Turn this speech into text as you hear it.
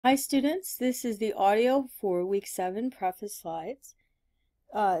Hi students, this is the audio for week 7 preface slides.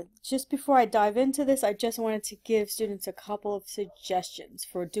 Just before I dive into this, I just wanted to give students a couple of suggestions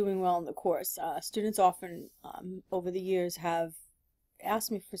for doing well in the course. Students often over the years have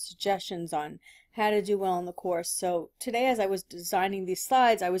asked me for suggestions on how to do well in the course. So today as I was designing these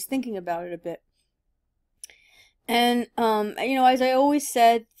slides, I was thinking about it a bit. And as I always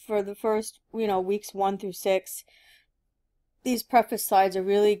said for the first, weeks 1 through 6, these preface slides are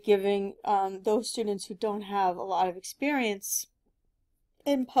really giving those students who don't have a lot of experience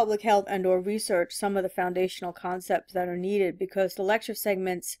in public health and or research some of the foundational concepts that are needed, because the lecture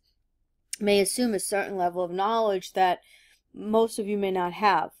segments may assume a certain level of knowledge that most of you may not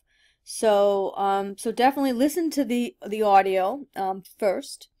have. So definitely listen to the audio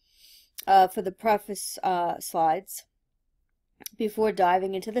first for the preface slides before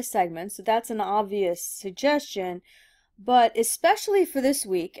diving into the segments. So that's an obvious suggestion. But especially for this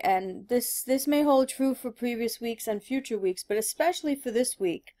week, and this may hold true for previous weeks and future weeks, but especially for this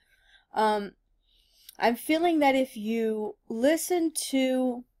week, I'm feeling that if you listen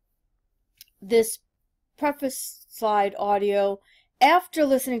to this preface slide audio after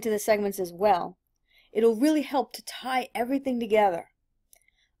listening to the segments as well, it'll really help to tie everything together.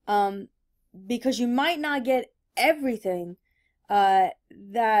 Because you might not get everything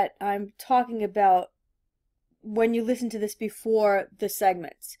that I'm talking about when you listen to this before the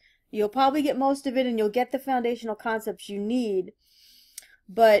segments. You'll probably get most of it and you'll get the foundational concepts you need.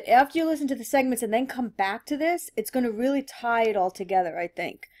 But after you listen to the segments and then come back to this, it's going to really tie it all together, I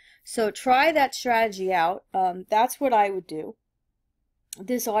think. So try that strategy out. That's what I would do.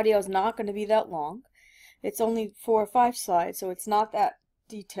 This audio is not going to be that long. It's only 4 or 5 slides, so it's not that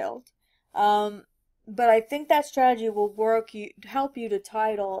detailed. But I think that strategy will help you to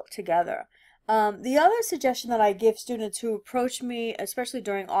tie it all together. The other suggestion that I give students who approach me, especially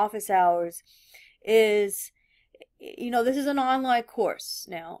during office hours, is, this is an online course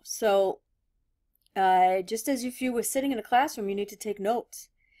now. So just as if you were sitting in a classroom, you need to take notes.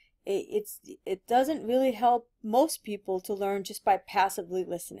 It doesn't really help most people to learn just by passively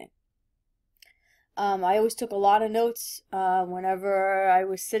listening. I always took a lot of notes whenever I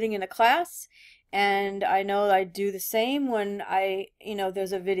was sitting in a class, and I know I do the same when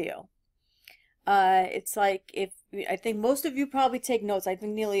there's a video. It's like, I think most of you probably take notes. I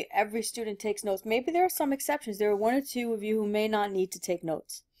think nearly every student takes notes. Maybe there are some exceptions. There are 1 or 2 of you who may not need to take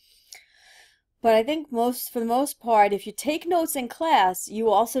notes. But I think for the most part, if you take notes in class, you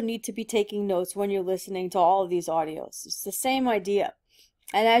also need to be taking notes when you're listening to all of these audios. It's the same idea.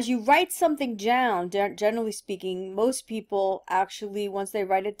 And as you write something down, generally speaking, most people actually, once they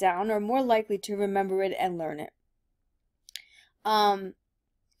write it down, are more likely to remember it and learn it.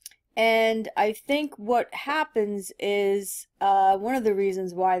 And I think what happens is, one of the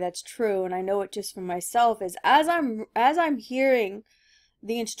reasons why that's true, and I know it just for myself, is as I'm hearing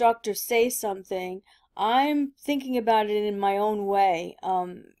the instructor say something, I'm thinking about it in my own way,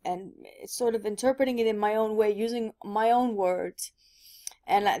 and sort of interpreting it in my own way, using my own words.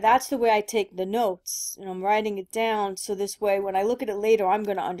 And that's the way I take the notes, and I'm writing it down, so this way when I look at it later, I'm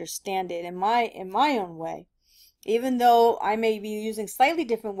going to understand it in my own way. Even though I may be using slightly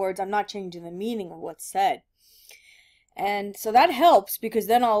different words, I'm not changing the meaning of what's said. And so that helps, because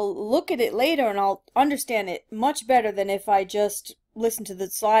then I'll look at it later and I'll understand it much better than if I just listen to the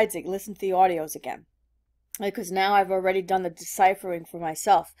slides, listen to the audios again. Because now I've already done the deciphering for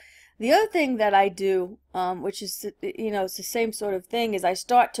myself. The other thing that I do, which is, it's the same sort of thing, is I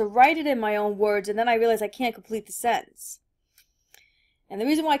start to write it in my own words, and then I realize I can't complete the sentence. And the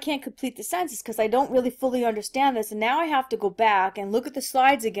reason why I can't complete the sentence is because I don't really fully understand this, and now I have to go back and look at the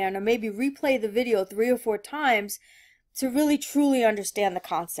slides again, or maybe replay the video 3 or 4 times to really truly understand the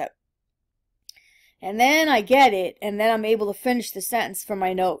concept. And then I get it, and then I'm able to finish the sentence from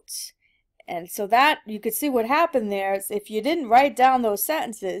my notes. And so that, you could see what happened there is, if you didn't write down those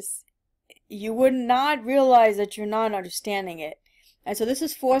sentences, you would not realize that you're not understanding it. And so this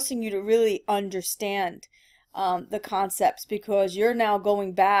is forcing you to really understand the concepts, because you're now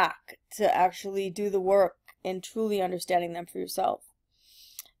going back to actually do the work and truly understanding them for yourself.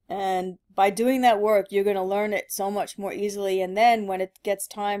 And by doing that work, you're going to learn it so much more easily. And then when it gets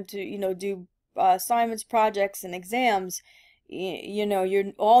time to do assignments, projects, and exams,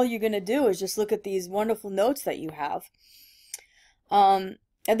 all you're going to do is just look at these wonderful notes that you have.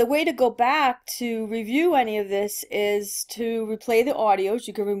 And the way to go back to review any of this is to replay the audios.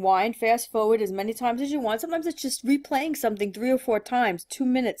 You can rewind, fast forward as many times as you want. Sometimes it's just replaying something 3 or 4 times, 2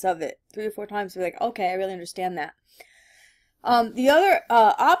 minutes of it, 3 or 4 times. You're like, okay, I really understand that. The other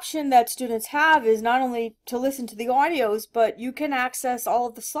option that students have is not only to listen to the audios, but you can access all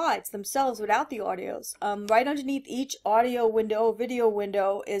of the slides themselves without the audios. Right underneath each audio window, video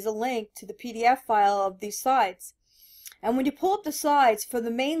window, is a link to the PDF file of these slides. And when you pull up the slides for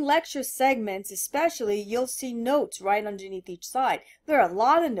the main lecture segments especially, you'll see notes right underneath each slide. There are a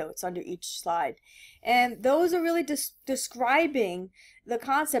lot of notes under each slide. And those are really describing the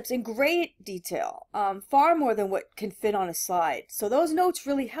concepts in great detail, far more than what can fit on a slide. So those notes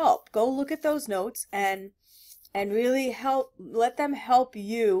really help. Go look at those notes and really let them help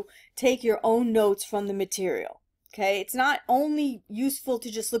you take your own notes from the material. Okay, it's not only useful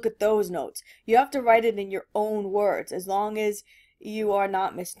to just look at those notes. You have to write it in your own words, as long as you are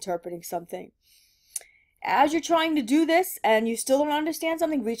not misinterpreting something. As you're trying to do this and you still don't understand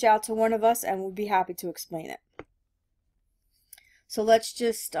something, reach out to one of us and we'll be happy to explain it. So let's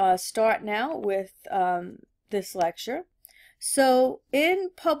just start now with this lecture. So in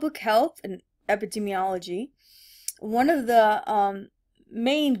public health and epidemiology, one of the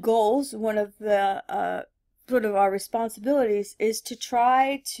main goals, one of the sort of our responsibilities is to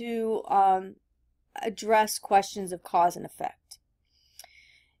try to address questions of cause and effect.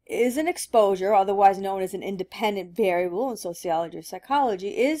 Is an exposure, otherwise known as an independent variable in sociology or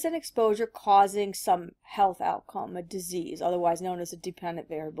psychology, is an exposure causing some health outcome, a disease, otherwise known as a dependent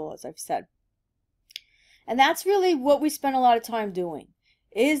variable, as I've said. And that's really what we spend a lot of time doing.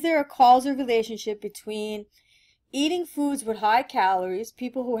 Is there a causal relationship between eating foods with high calories,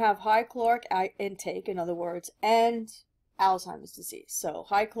 people who have high caloric intake, in other words, and Alzheimer's disease? So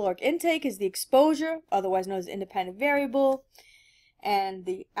high caloric intake is the exposure, otherwise known as independent variable, and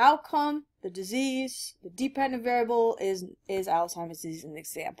the outcome, the disease, the dependent variable is Alzheimer's disease, an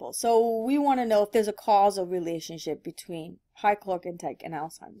example. So we want to know if there's a causal relationship between high caloric intake and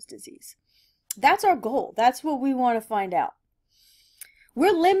Alzheimer's disease. That's our goal. That's what we want to find out.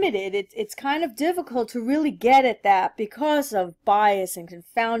 We're limited. It's kind of difficult to really get at that because of bias and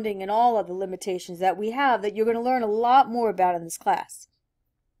confounding and all of the limitations that we have that you're going to learn a lot more about in this class.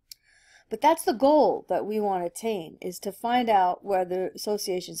 But that's the goal that we want to attain, is to find out whether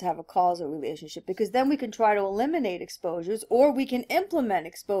associations have a causal relationship, because then we can try to eliminate exposures, or we can implement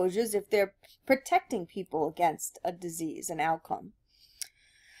exposures if they're protecting people against a disease, an outcome.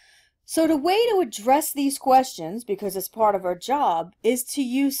 So the way to address these questions, because it's part of our job, is to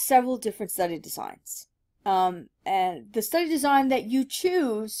use several different study designs. And the study design that you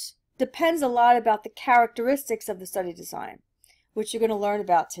choose depends a lot about the characteristics of the study design, which you're going to learn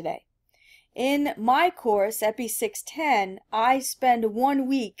about today. In my course, Epi 610, I spend 1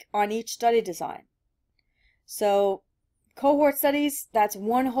 week on each study design. So cohort studies, that's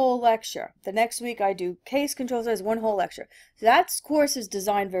one whole lecture. The next week I do case control studies, one whole lecture. So that course is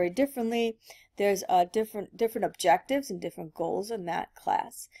designed very differently. There's different objectives and different goals in that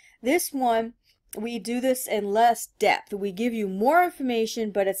class. This one, we do this in less depth. We give you more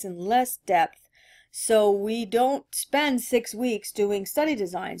information, but it's in less depth. So we don't spend 6 weeks doing study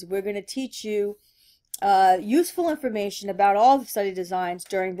designs. We're going to teach you useful information about all the study designs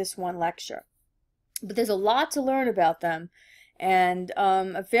during this one lecture. But there's a lot to learn about them, and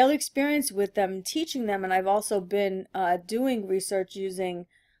I'm fairly experienced with them, teaching them, and I've also been doing research using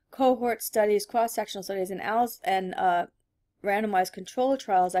cohort studies, cross-sectional studies, and randomized control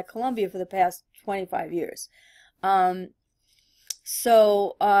trials at Columbia for the past 25 years.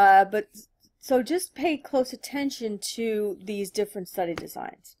 So just pay close attention to these different study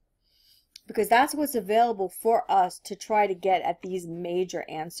designs, because that's what's available for us to try to get at these major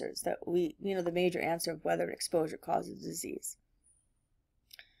answers that the major answer of whether an exposure causes disease.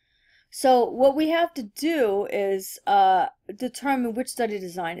 So what we have to do is determine which study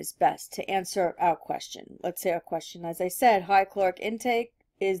design is best to answer our question. Let's say our question, as I said, high caloric intake,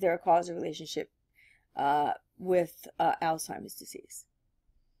 is there a causal relationship with Alzheimer's disease?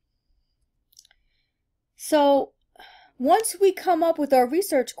 So once we come up with our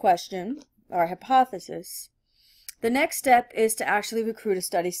research question, our hypothesis, the next step is to actually recruit a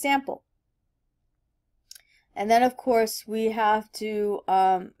study sample. And then, of course, we have to,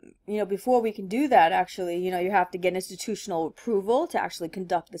 before we can do that, actually, you have to get institutional approval to actually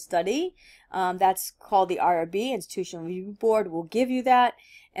conduct the study. That's called the IRB, Institutional Review Board, will give you that.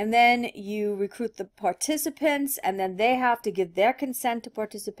 And then you recruit the participants, and then they have to give their consent to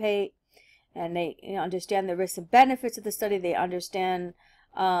participate. And they understand the risks and benefits of the study. They understand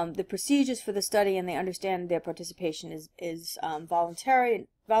the procedures for the study, and they understand their participation is voluntary.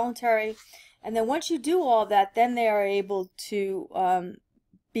 And then once you do all that, then they are able to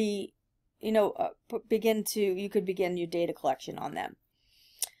you could begin your data collection on them.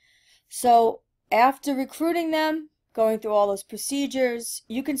 So after recruiting them, going through all those procedures,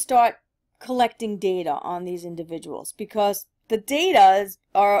 you can start collecting data on these individuals, because the data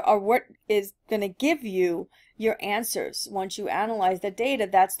are what is going to give you your answers. Once you analyze the data,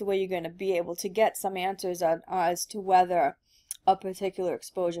 that's the way you're going to be able to get some answers as to whether a particular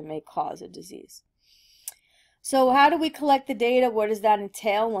exposure may cause a disease. So how do we collect the data? What does that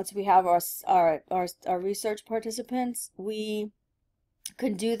entail once we have our research participants? We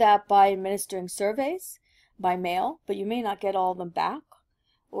can do that by administering surveys by mail, but you may not get all of them back,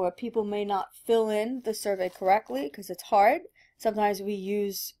 or people may not fill in the survey correctly because it's hard. Sometimes we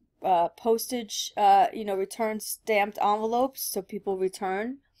use postage, return stamped envelopes, so people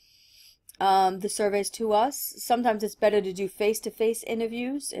return the surveys to us. Sometimes it's better to do face-to-face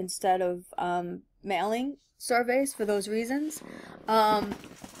interviews instead of mailing surveys for those reasons.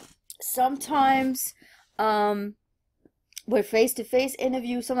 Sometimes with face-to-face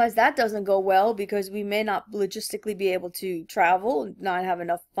interviews, sometimes that doesn't go well because we may not logistically be able to travel, not have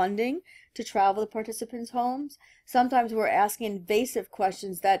enough funding to travel to participants' homes. Sometimes we're asking invasive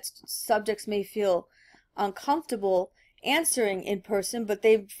questions that subjects may feel uncomfortable answering in person, but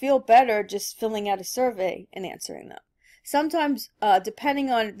they feel better just filling out a survey and answering them. Sometimes, depending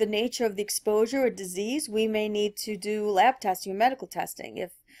on the nature of the exposure or disease, we may need to do lab testing or medical testing.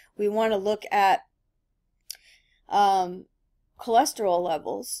 If we want to look at cholesterol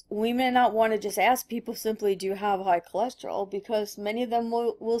levels, we may not want to just ask people simply, do you have high cholesterol? Because many of them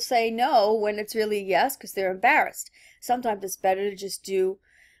will say no when it's really yes, because they're embarrassed. Sometimes it's better to just do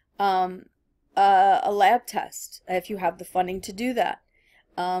a lab test if you have the funding to do that.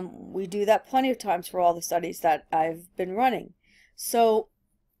 We do that plenty of times for all the studies that I've been running. So,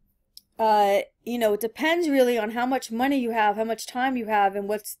 it depends really on how much money you have, how much time you have, and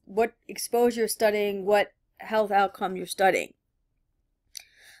what exposure you're studying, what health outcome you're studying.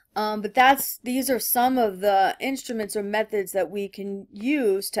 But these are some of the instruments or methods that we can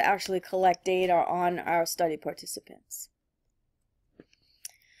use to actually collect data on our study participants.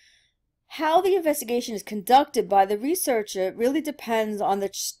 How the investigation is conducted by the researcher really depends on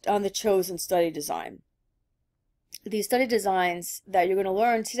the chosen study design. These study designs that you're going to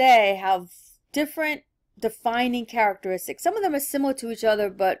learn today have different defining characteristics. Some of them are similar to each other,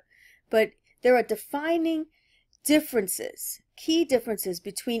 but there are defining differences, key differences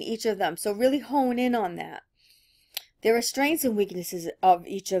between each of them. So really hone in on that. There are strengths and weaknesses of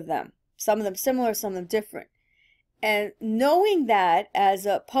each of them. Some of them similar, some of them different. And knowing that as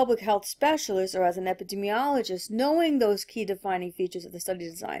a public health specialist or as an epidemiologist, knowing those key defining features of the study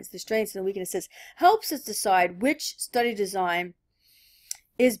designs, the strengths and weaknesses, helps us decide which study design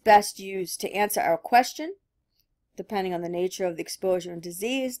is best used to answer our question, depending on the nature of the exposure and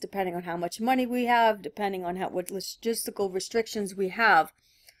disease, depending on how much money we have, depending on what logistical restrictions we have.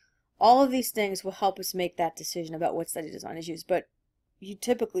 All of these things will help us make that decision about what study design is used. But you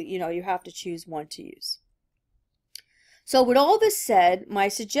typically, you have to choose one to use. So with all this said, my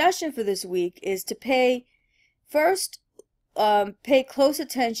suggestion for this week is to pay close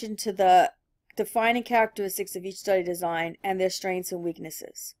attention to the defining characteristics of each study design and their strengths and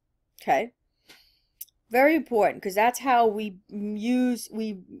weaknesses. Okay? Very important, because that's how we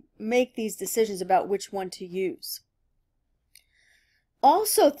make these decisions about which one to use.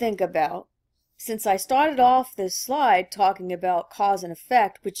 Also think about, since I started off this slide talking about cause and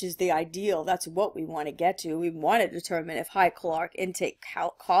effect, which is the ideal, that's what we want to get to. We want to determine if high caloric intake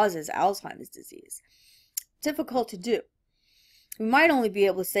causes Alzheimer's disease. Difficult to do. We might only be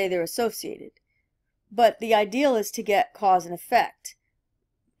able to say they're associated, but the ideal is to get cause and effect.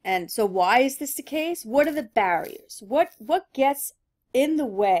 And so why is this the case? What are the barriers? What gets in the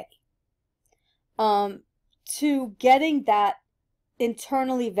way to getting that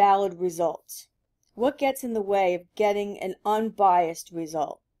internally valid result? What gets in the way of getting an unbiased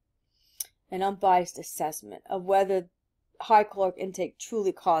result, an unbiased assessment of whether high caloric intake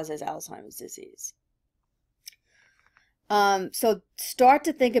truly causes Alzheimer's disease? So start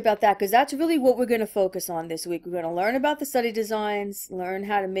to think about that, because that's really what we're going to focus on this week. We're going to learn about the study designs, learn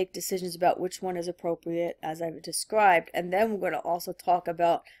how to make decisions about which one is appropriate, as I've described, and then we're going to also talk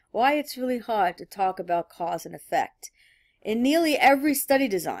about why it's really hard to talk about cause and effect. In nearly every study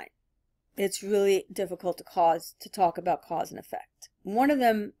design, it's really difficult to talk about cause and effect. One of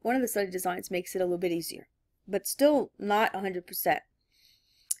the study designs makes it a little bit easier, but still not 100%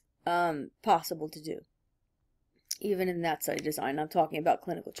 possible to do. Even in that study design, I'm talking about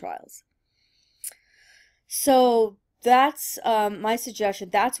clinical trials. So that's my suggestion.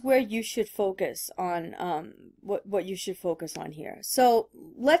 That's where you should focus on, what you should focus on here. So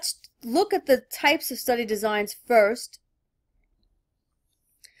let's look at the types of study designs first.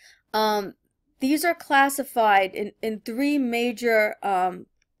 these are classified in three major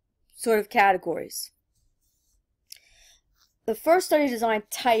sort of categories. The first study design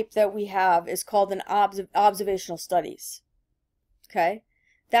type that we have is called an observational studies. Okay?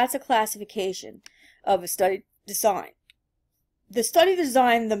 That's a classification of a study design. The study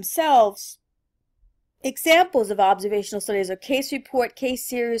design themselves, examples of observational studies are case report, case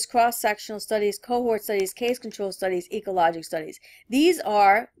series, cross-sectional studies, cohort studies, case control studies, ecologic studies. These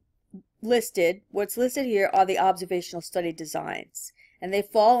are listed, what's listed here are the observational study designs, and they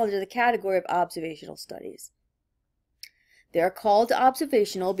fall under the category of observational studies. They're called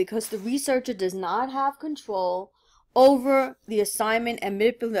observational because the researcher does not have control over the assignment and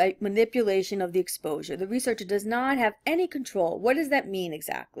manipulation of the exposure. The researcher does not have any control. What does that mean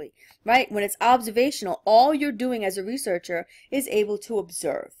exactly? Right? When it's observational, all you're doing as a researcher is able to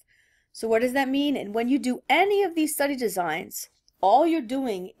observe. So what does that mean? And when you do any of these study designs, all you're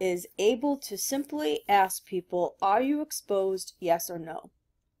doing is able to simply ask people, are you exposed, yes or no?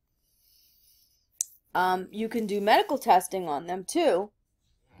 You can do medical testing on them too,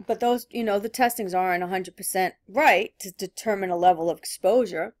 but those, the testings aren't 100% right to determine a level of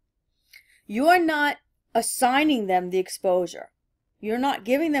exposure. You are not assigning them the exposure. You're not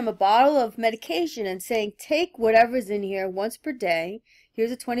giving them a bottle of medication and saying, take whatever's in here once per day.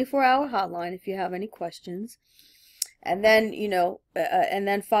 Here's a 24-hour hotline if you have any questions. And then, and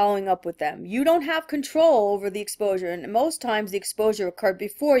then following up with them. You don't have control over the exposure, and most times the exposure occurred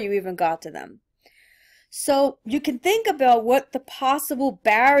before you even got to them. So you can think about what the possible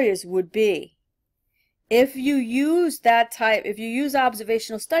barriers would be. If you use if you use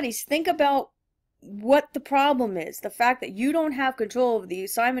observational studies, think about what the problem is. The fact that you don't have control over the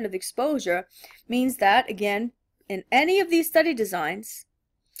assignment of exposure means that, again, in any of these study designs,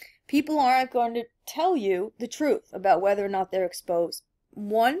 people aren't going to tell you the truth about whether or not they're exposed.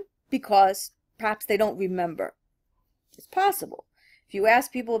 One, because perhaps they don't remember. It's possible. If you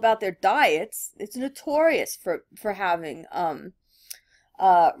ask people about their diets, it's notorious for having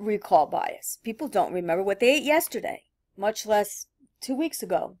recall bias. People don't remember what they ate yesterday, much less 2 weeks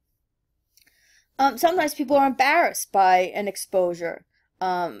ago. Sometimes people are embarrassed by an exposure,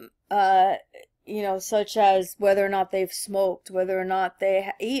 such as whether or not they've smoked, whether or not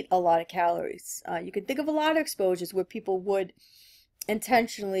they eat a lot of calories. You can think of a lot of exposures where people would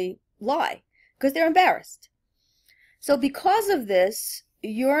intentionally lie because they're embarrassed. So because of this,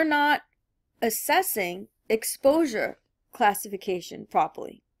 you're not assessing exposure classification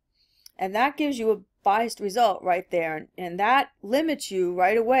properly. And that gives you a biased result right there. And that limits you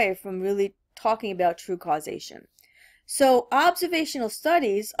right away from really talking about true causation. So observational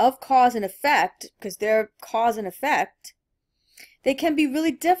studies of cause and effect, because they're cause and effect, they can be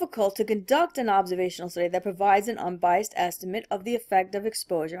really difficult to conduct an observational study that provides an unbiased estimate of the effect of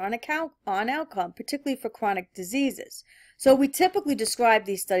exposure on outcome, particularly for chronic diseases. So we typically describe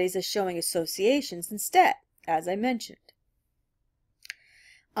these studies as showing associations instead, as I mentioned.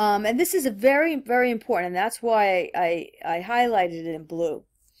 And this is a very, very important, and that's why I highlighted it in blue.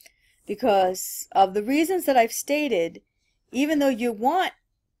 Because of the reasons that I've stated, even though you want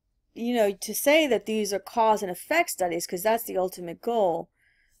to say that these are cause and effect studies, because that's the ultimate goal,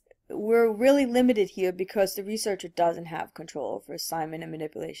 we're really limited here because the researcher doesn't have control over assignment and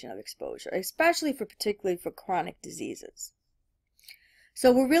manipulation of exposure, especially particularly for chronic diseases.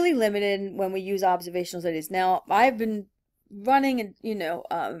 So we're really limited when we use observational studies. Now, I've been running and,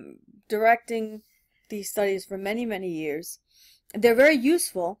 directing these studies for many, many years. They're very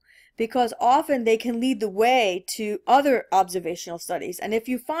useful because often they can lead the way to other observational studies. And if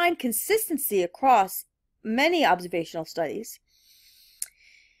you find consistency across many observational studies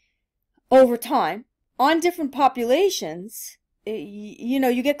over time on different populations,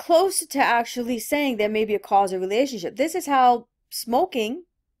 you get closer to actually saying there may be a causal relationship. This is how smoking,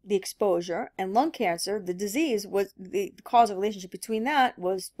 the exposure, and lung cancer, the disease, was the causal relationship between that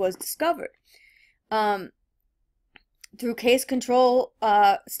was discovered. Through case control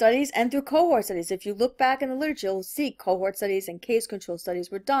studies and through cohort studies. If you look back in the literature, you'll see cohort studies and case control studies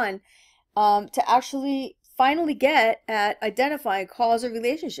were done to actually finally get at identifying a causal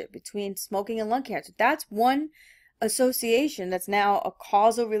relationship between smoking and lung cancer. That's one association that's now a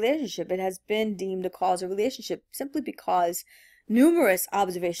causal relationship. It has been deemed a causal relationship simply because numerous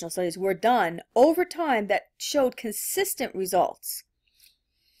observational studies were done over time that showed consistent results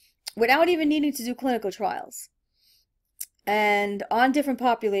without even needing to do clinical trials, and on different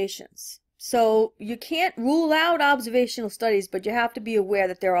populations. So you can't rule out observational studies, but you have to be aware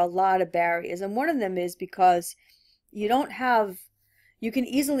that there are a lot of barriers. And one of them is because you can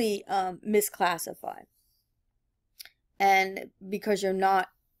easily misclassify. And because you're not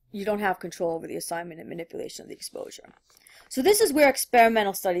you don't have control over the assignment and manipulation of the exposure. So this is where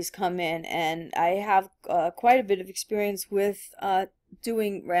experimental studies come in, and I have quite a bit of experience with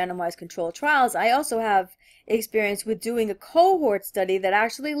doing randomized controlled trials. I also have experience with doing a cohort study that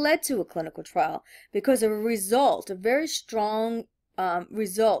actually led to a clinical trial because of a result, a very strong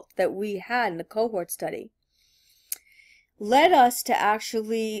result that we had in the cohort study led us to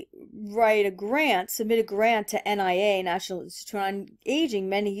actually write a grant, submit a grant to NIA, National Institute on Aging,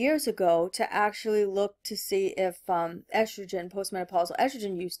 many years ago to actually look to see if estrogen, postmenopausal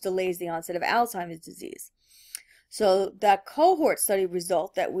estrogen use delays the onset of Alzheimer's disease. So that cohort study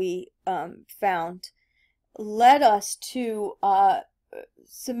result that we found led us to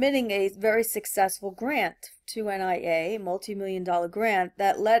submitting a very successful grant to NIA, a multi-million-dollar grant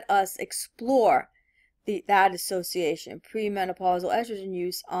that let us explore that association, premenopausal estrogen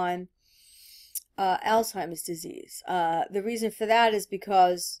use on Alzheimer's disease. The reason for that is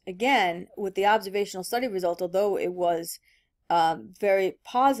because, again, with the observational study result, although it was very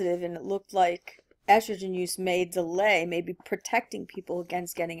positive and it looked like estrogen use may delay, maybe protecting people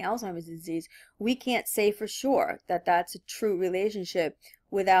against getting Alzheimer's disease, we can't say for sure that that's a true relationship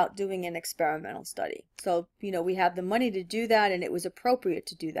without doing an experimental study. So, we have the money to do that, and it was appropriate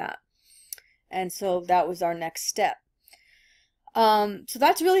to do that. And so that was our next step. So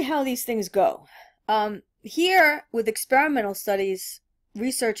that's really how these things go. Here, with experimental studies,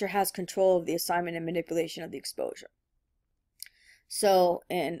 researcher has control of the assignment and manipulation of the exposure. So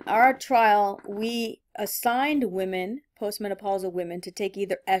in our trial, we assigned women, postmenopausal women, to take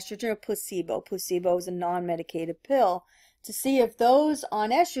either estrogen or placebo. Placebo is a non-medicated pill, to see if those on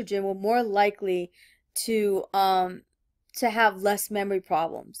estrogen were more likely to have less memory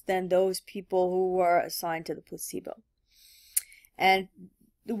problems than those people who were assigned to the placebo. And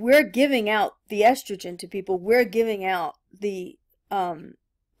we're giving out the estrogen to people. We're giving out the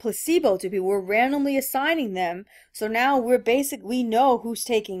placebo to people. We're randomly assigning them. So now we know who's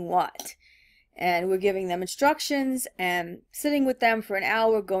taking what. And we're giving them instructions and sitting with them for an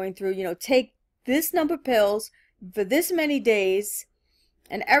hour going through, take this number of pills for this many days,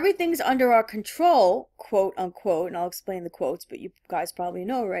 and everything's under our control, quote unquote, and I'll explain the quotes, but you guys probably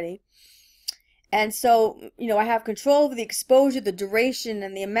know already. And so, I have control over the exposure, the duration,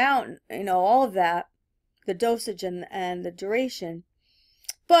 and the amount, all of that, the dosage and the duration.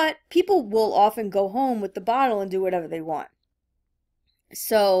 But people will often go home with the bottle and do whatever they want.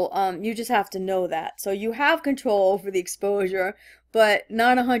 So you just have to know that. So you have control over the exposure, but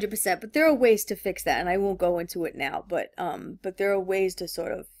not 100%. But there are ways to fix that, and I won't go into it now. But there are ways to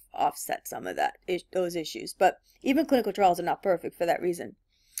sort of offset some of those issues. But even clinical trials are not perfect for that reason.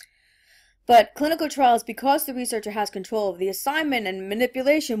 But clinical trials, because the researcher has control of the assignment and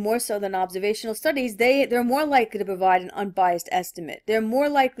manipulation more so than observational studies, they're more likely to provide an unbiased estimate. They're more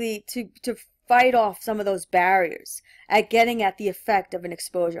likely to fight off some of those barriers at getting at the effect of an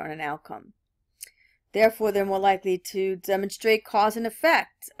exposure on an outcome. Therefore, they're more likely to demonstrate cause and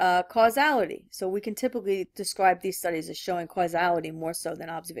effect, causality. So we can typically describe these studies as showing causality more so than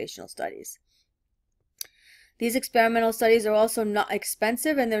observational studies. These experimental studies are also not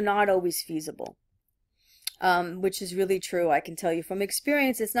expensive, and they're not always feasible, which is really true. I can tell you from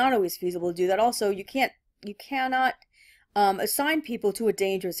experience, it's not always feasible to do that. Also, you cannot assign people to a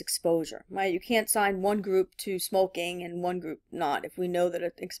dangerous exposure, right? You can't assign one group to smoking and one group not. If we know that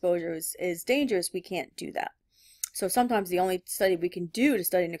an exposure is dangerous, we can't do that. So sometimes the only study we can do to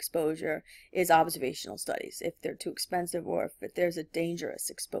study an exposure is observational studies, if they're too expensive or if there's a dangerous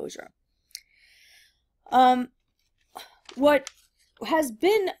exposure. What has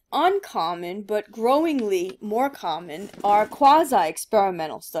been uncommon but growingly more common are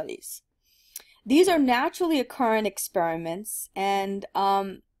quasi-experimental studies. These are naturally occurring experiments, but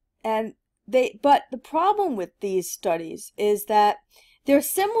the problem with these studies is that they're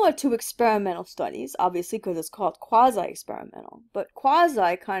similar to experimental studies, obviously, because it's called quasi-experimental. But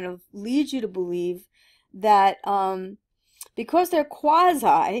quasi kind of leads you to believe that because they're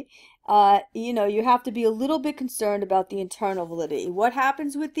quasi, you have to be a little bit concerned about the internal validity. What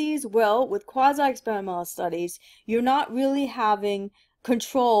happens with these? Well, with quasi-experimental studies, you're not really having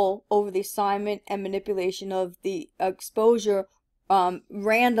control over the assignment and manipulation of the exposure,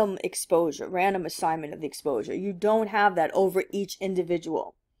 random assignment of the exposure. You don't have that over each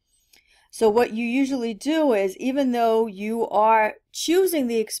individual. So what you usually do is, even though you are choosing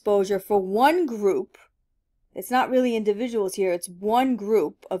the exposure for one group, it's not really individuals here, it's one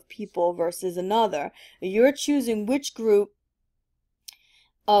group of people versus another. You're choosing which group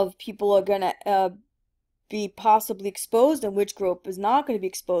of people are going to be possibly exposed and which group is not going to be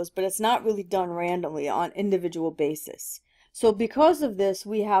exposed, but it's not really done randomly on individual basis. So because of this,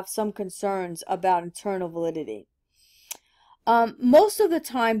 we have some concerns about internal validity. Most of the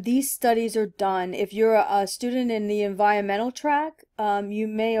time, these studies are done, if you're a student in the environmental track, you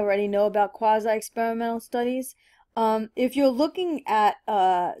may already know about quasi-experimental studies. If you're looking at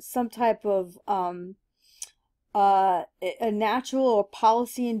some type of a natural or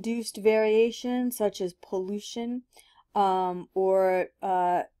policy-induced variation, such as pollution or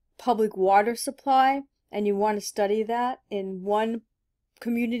public water supply, and you want to study that in one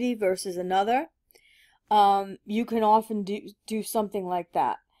community versus another, you can often do something like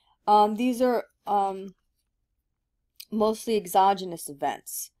that. These are mostly exogenous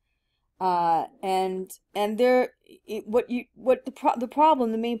events, and they're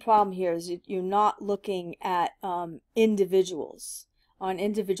the main problem here is you're not looking at individuals on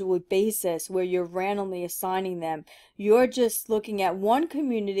individual basis where you're randomly assigning them. You're just looking at one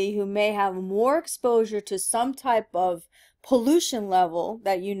community who may have more exposure to some type of pollution level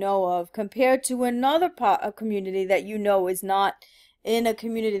that you know of compared to another community that you know is not in a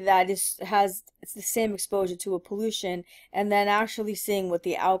community that has the same exposure to a pollution, and then actually seeing what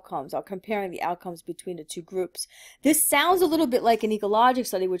the outcomes are, comparing the outcomes between the two groups. This sounds a little bit like an ecologic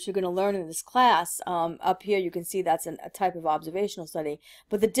study, which you're going to learn in this class. Up here you can see that's a type of observational study,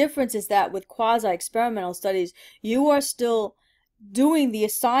 but the difference is that with quasi-experimental studies, you are still doing the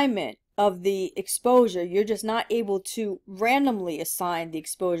assignment of the exposure. You're just not able to randomly assign the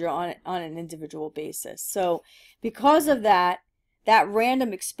exposure on an individual basis. So because of that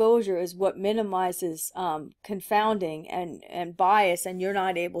random exposure is what minimizes confounding and bias, and you're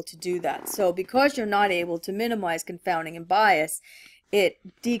not able to do that. So because you're not able to minimize confounding and bias, it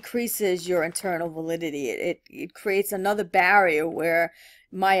decreases your internal validity. It creates another barrier where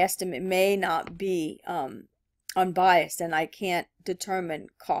my estimate may not be unbiased, and I can't determine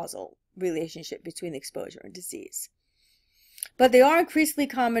causal relationship between exposure and disease. But they are increasingly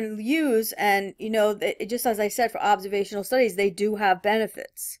commonly used, and you know, just as I said, for observational studies, they do have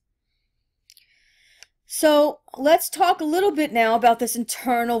benefits. So let's talk a little bit now about this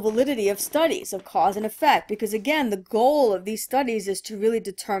internal validity of studies of cause and effect, because again, the goal of these studies is to really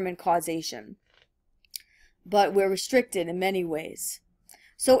determine causation. But we're restricted in many ways.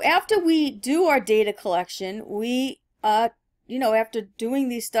 So after we do our data collection, we after doing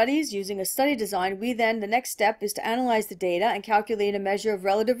these studies using a study design, the next step is to analyze the data and calculate a measure of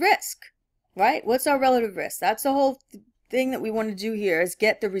relative risk, right? What's our relative risk? That's the whole thing that we want to do here, is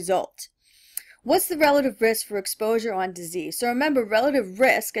get the result. What's the relative risk for exposure on disease? So remember, relative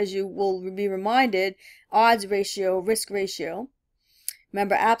risk, as you will be reminded, odds ratio, risk ratio.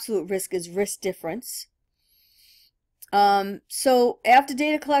 Remember, absolute risk is risk difference. So after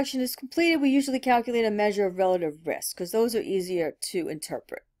data collection is completed, we usually calculate a measure of relative risk, because those are easier to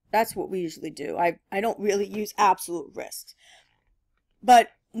interpret. That's what we usually do. I don't really use absolute risks. But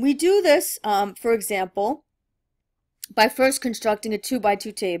we do this, for example, by first constructing a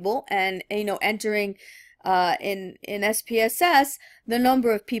 2x2 table and, entering in SPSS the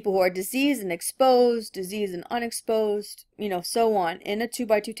number of people who are diseased and exposed, diseased and unexposed, so on, in a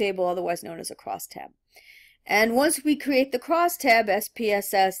 2x2 table, otherwise known as a crosstab. And once we create the crosstab,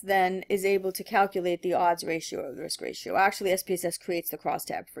 SPSS then is able to calculate the odds ratio or the risk ratio. Actually, SPSS creates the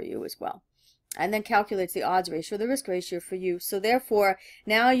crosstab for you as well, and then calculates the odds ratio or the risk ratio for you. So therefore,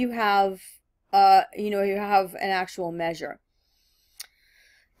 now you have, you have an actual measure.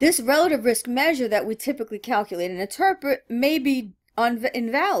 This relative risk measure that we typically calculate and interpret may be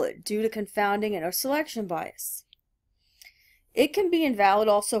invalid due to confounding and or selection bias. It can be invalid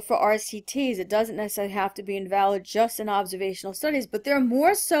also for RCTs. It doesn't necessarily have to be invalid just in observational studies, but they're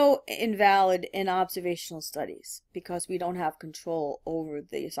more so invalid in observational studies because we don't have control over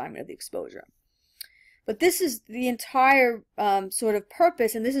the assignment of the exposure. But this is the entire sort of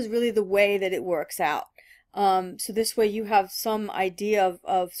purpose, and this is really the way that it works out. So this way you have some idea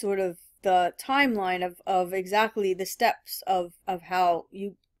of sort of the timeline of exactly the steps of how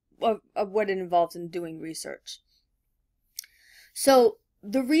of what it involves in doing research. So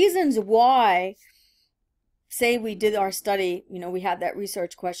the reasons why, say we did our study, we had that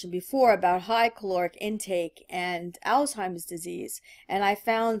research question before about high caloric intake and Alzheimer's disease, and I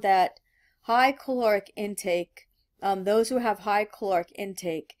found that high caloric intake, those who have high caloric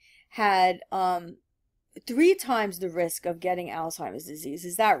intake had 3 times the risk of getting Alzheimer's disease.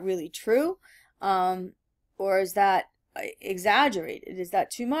 Is that really true? Or is that exaggerated? Is that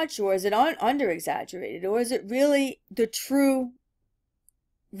too much? Or is it under exaggerated? Or is it really the true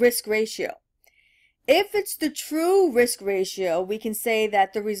risk ratio? If it's the true risk ratio, we can say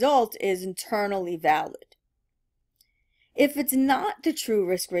that the result is internally valid. If it's not the true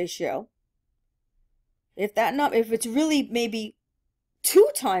risk ratio, If it's really maybe 2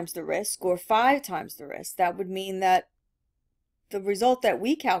 times the risk or 5 times the risk, that would mean that the result that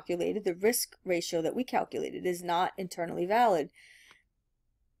we calculated, the risk ratio that we calculated, is not internally valid.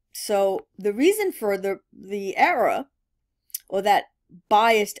 So the reason for the error, or that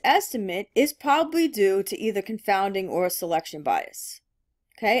biased estimate, is probably due to either confounding or selection bias.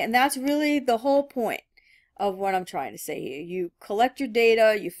 Okay, and that's really the whole point of what I'm trying to say here. You collect your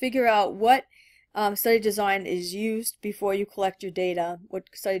data, you figure out what study design is used before you collect your data, what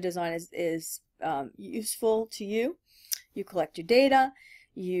study design is useful to you. You collect your data,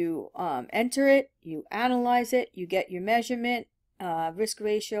 you enter it, you analyze it, you get your measurement, risk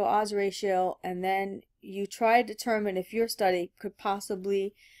ratio, odds ratio, and then you try to determine if your study could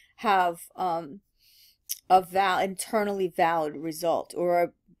possibly have internally valid result,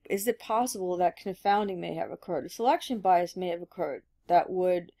 or is it possible that confounding may have occurred, or selection bias may have occurred that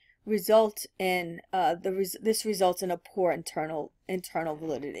would result in this results in a poor internal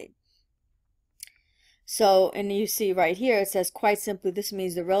validity. So, and you see right here, it says, quite simply, this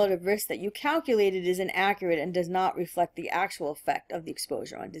means the relative risk that you calculated is inaccurate and does not reflect the actual effect of the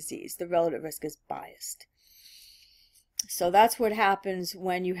exposure on disease. The relative risk is biased. So that's what happens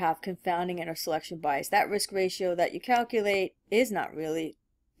when you have confounding and or selection bias. That risk ratio that you calculate is not really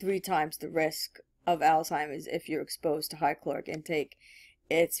 3 times the risk of Alzheimer's if you're exposed to high caloric intake.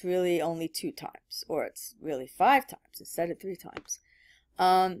 It's really only 2 times, or it's really 5 times instead of 3 times.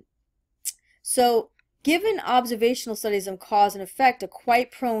 So given observational studies of cause and effect are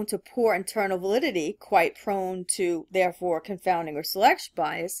quite prone to poor internal validity, quite prone to, therefore, confounding or selection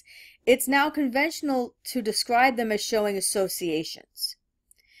bias, it's now conventional to describe them as showing associations.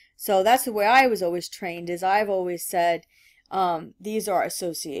 So that's the way I was always trained, is I've always said these are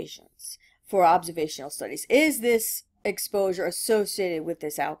associations for observational studies. Is this exposure associated with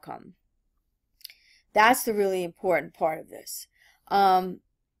this outcome? That's the really important part of this.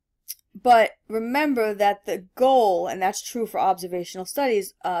 But remember that the goal, and that's true for observational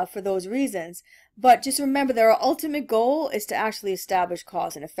studies for those reasons, but just remember that our ultimate goal is to actually establish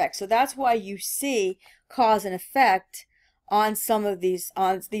cause and effect. So that's why you see cause and effect on some of these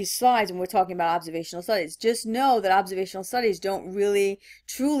slides when we're talking about observational studies. Just know that observational studies don't really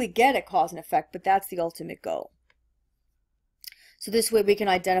truly get at cause and effect, but that's the ultimate goal. So this way we can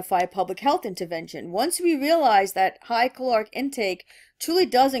identify a public health intervention. Once we realize that high caloric intake truly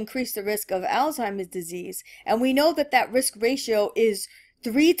does increase the risk of Alzheimer's disease, and we know that that risk ratio is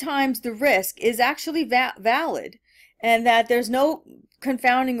 3 times the risk, is actually valid, and that there's no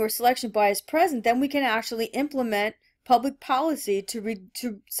confounding or selection bias present, then we can actually implement public policy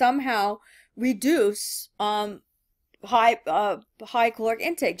to somehow reduce high caloric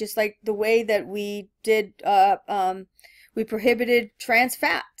intake, just like the way that we did we prohibited trans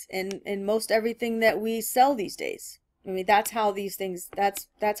fat in most everything that we sell these days. I mean, that's how these things,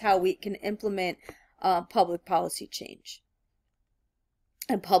 that's how we can implement public policy change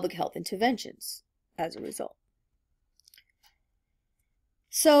and public health interventions as a result.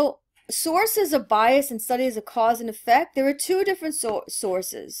 So, sources of bias and studies of cause and effect, there are 2 different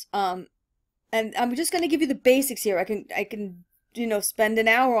sources. And I'm just going to give you the basics here. I can spend an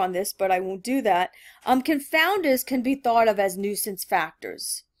hour on this, but I won't do that. Confounders can be thought of as nuisance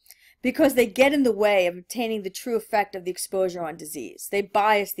factors because they get in the way of obtaining the true effect of the exposure on disease. They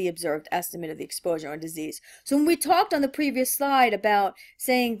bias the observed estimate of the exposure on disease. So when we talked on the previous slide about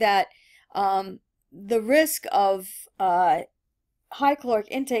saying that the risk of high caloric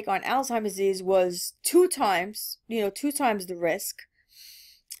intake on Alzheimer's disease was 2 times, 2 times the risk,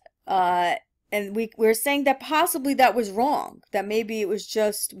 and we're saying that possibly that was wrong, that maybe it was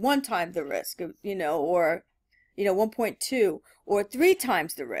just 1 time the risk, or 1.2 or 3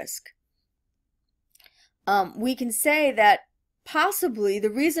 times the risk. We can say that possibly the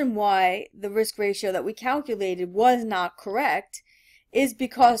reason why the risk ratio that we calculated was not correct is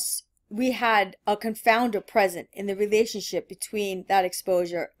because we had a confounder present in the relationship between that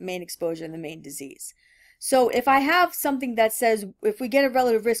main exposure, and the main disease. So if I have something that says if we get a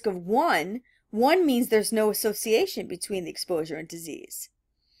relative risk of 1 means there's no association between the exposure and disease.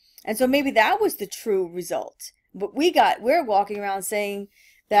 And so maybe that was the true result. But we're walking around saying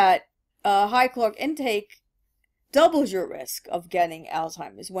that high caloric intake doubles your risk of getting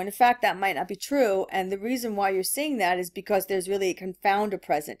Alzheimer's, when in fact that might not be true. And the reason why you're seeing that is because there's really a confounder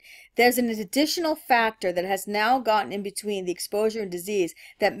present. There's an additional factor that has now gotten in between the exposure and disease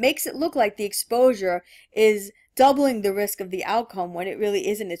that makes it look like the exposure is doubling the risk of the outcome when it really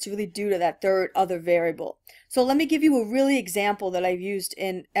isn't. It's really due to that third other variable. So let me give you a really example that I've used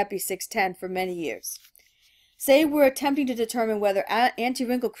in Epi 610 for many years. Say we're attempting to determine whether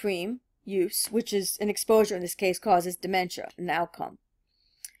anti-wrinkle cream use, which is an exposure in this case, causes dementia, an outcome.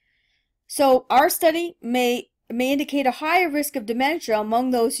 So our study may indicate a higher risk of dementia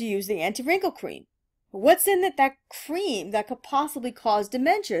among those who use the anti-wrinkle cream. What's in that cream that could possibly cause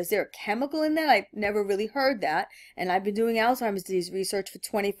dementia? Is there a chemical in that? I've never really heard that. And I've been doing Alzheimer's disease research for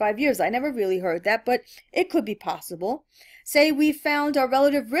 25 years. I never really heard that, but it could be possible. Say we found our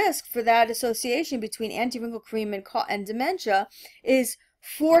relative risk for that association between anti-wrinkle cream and dementia is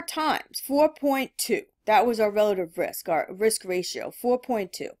 4 times, 4.2. That was our relative risk, our risk ratio,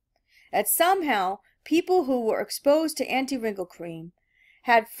 4.2. That somehow people who were exposed to anti-wrinkle cream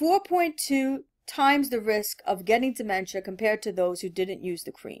had 4.2 times the risk of getting dementia compared to those who didn't use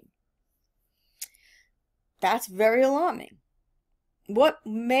the cream. That's very alarming. What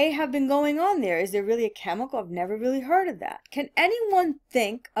may have been going on there? Is there really a chemical? I've never really heard of that. Can anyone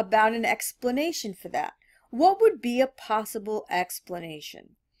think about an explanation for that? What would be a possible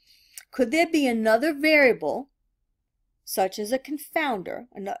explanation? Could there be another variable, such as a confounder?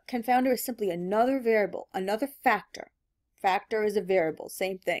 A confounder is simply another variable, another factor. Factor is a variable,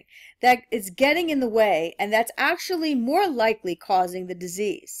 same thing, that is getting in the way, and that's actually more likely causing the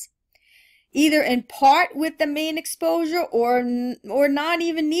disease. Either in part with the main exposure or not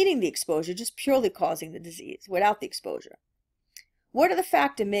even needing the exposure, just purely causing the disease without the exposure. What are the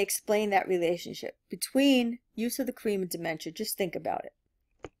factors may explain that relationship between use of the cream and dementia? Just think about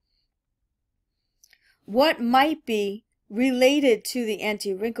it. What might be related to the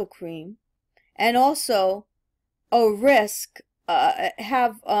anti-wrinkle cream and also a risk,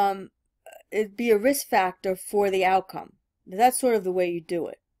 it'd be a risk factor for the outcome? That's sort of the way you do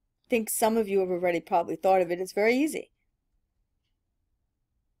it. I think some of you have already probably thought of it. It's very easy.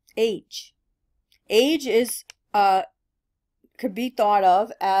 Age. Age is could be thought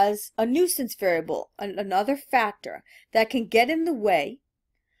of as a nuisance variable, another factor that can get in the way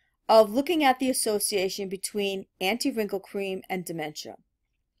of looking at the association between anti-wrinkle cream and dementia.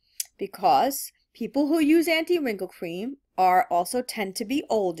 Because people who use anti-wrinkle cream also tend to be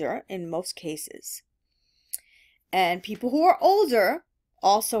older in most cases. And people who are older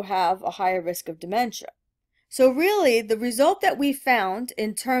also have a higher risk of dementia. So really, the result that we found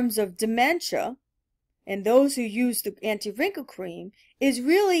in terms of dementia in those who use the anti-wrinkle cream is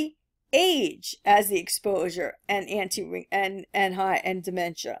really age as the exposure and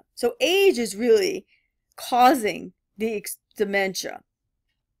dementia. So age is really causing the dementia.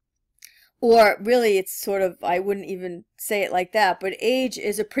 Or really, it's sort of, I wouldn't even say it like that, but age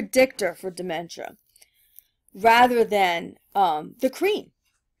is a predictor for dementia rather than the cream.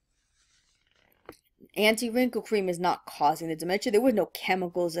 Anti-wrinkle cream is not causing the dementia. There were no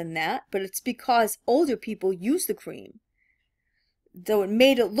chemicals in that, but it's because older people use the cream. Though it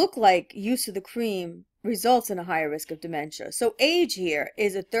made it look like use of the cream results in a higher risk of dementia. So age here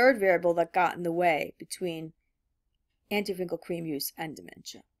is a third variable that got in the way between anti-wrinkle cream use and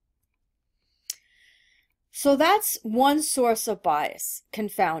dementia. So that's one source of bias,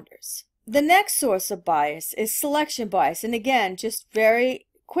 confounders. The next source of bias is selection bias. And again, just very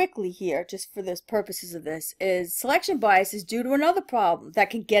quickly here, just for the purposes of this, is selection bias is due to another problem that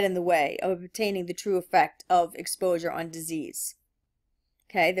can get in the way of obtaining the true effect of exposure on disease.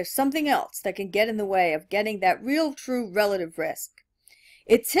 Okay, there's something else that can get in the way of getting that real true relative risk.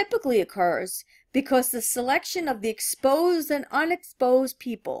 It typically occurs because the selection of the exposed and unexposed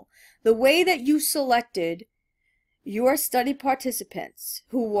people, the way that you selected your study participants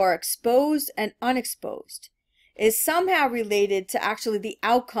who were exposed and unexposed, is somehow related to actually the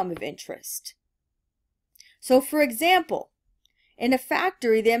outcome of interest. So for example, in a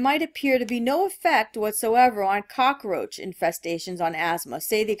factory there might appear to be no effect whatsoever on cockroach infestations on asthma.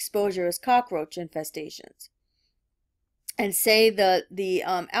 Say the exposure is cockroach infestations. And say the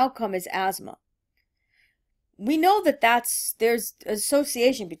outcome is asthma. We know that there's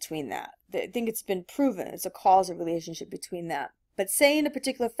association between that. I think it's been proven. It's a causal relationship between that. But say in a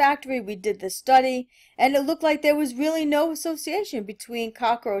particular factory, we did this study, and it looked like there was really no association between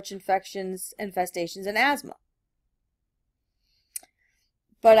cockroach infestations and asthma.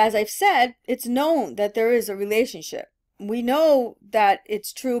 But as I've said, it's known that there is a relationship. We know that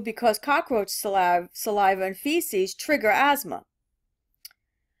it's true because cockroach saliva and feces trigger asthma.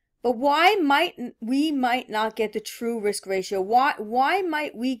 But why might we not get the true risk ratio? Why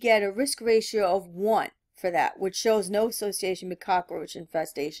might we get a risk ratio of 1 for that, which shows no association with cockroach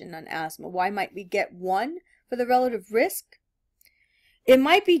infestation and asthma? Why might we get 1 for the relative risk? It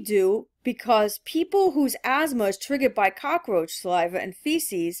might be due because people whose asthma is triggered by cockroach saliva and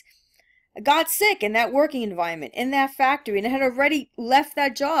feces got sick in that working environment, in that factory, and had already left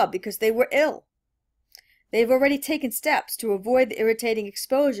that job because they were ill. They've already taken steps to avoid the irritating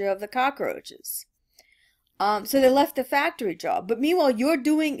exposure of the cockroaches. So they left the factory job. But meanwhile, you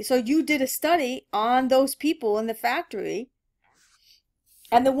did a study on those people in the factory,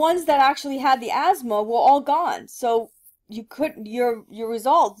 and the ones that actually had the asthma were all gone. So you couldn't, your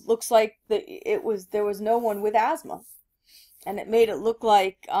result looks like there was no one with asthma. And it made it look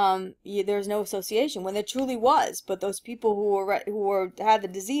like there's no association when there truly was. But those people who had the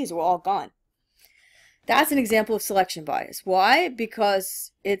disease were all gone. That's an example of selection bias. Why?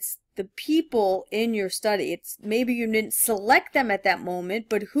 Because it's the people in your study. It's maybe you didn't select them at that moment,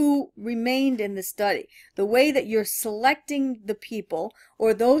 but who remained in the study. The way that you're selecting the people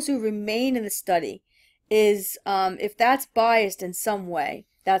or those who remain in the study is, if that's biased in some way,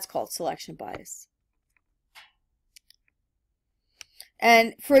 that's called selection bias.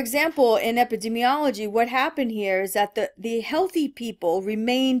 And for example, in epidemiology, what happened here is that the healthy people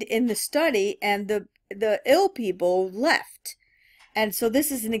remained in the study and the ill people left. And so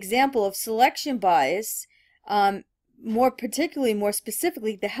this is an example of selection bias, more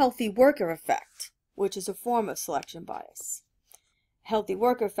specifically, the healthy worker effect, which is a form of selection bias. Healthy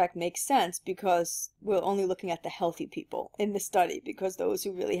worker effect makes sense because we're only looking at the healthy people in the study, because those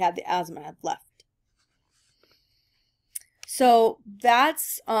who really had the asthma have left. So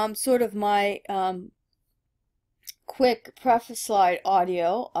that's sort of my quick preface slide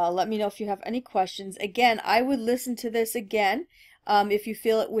audio. Let me know if you have any questions. Again, I would listen to this again if you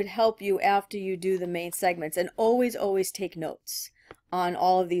feel it would help you after you do the main segments. And always, always take notes on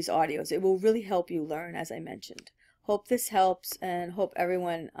all of these audios. It will really help you learn, as I mentioned. Hope this helps, and hope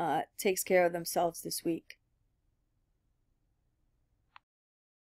everyone takes care of themselves this week.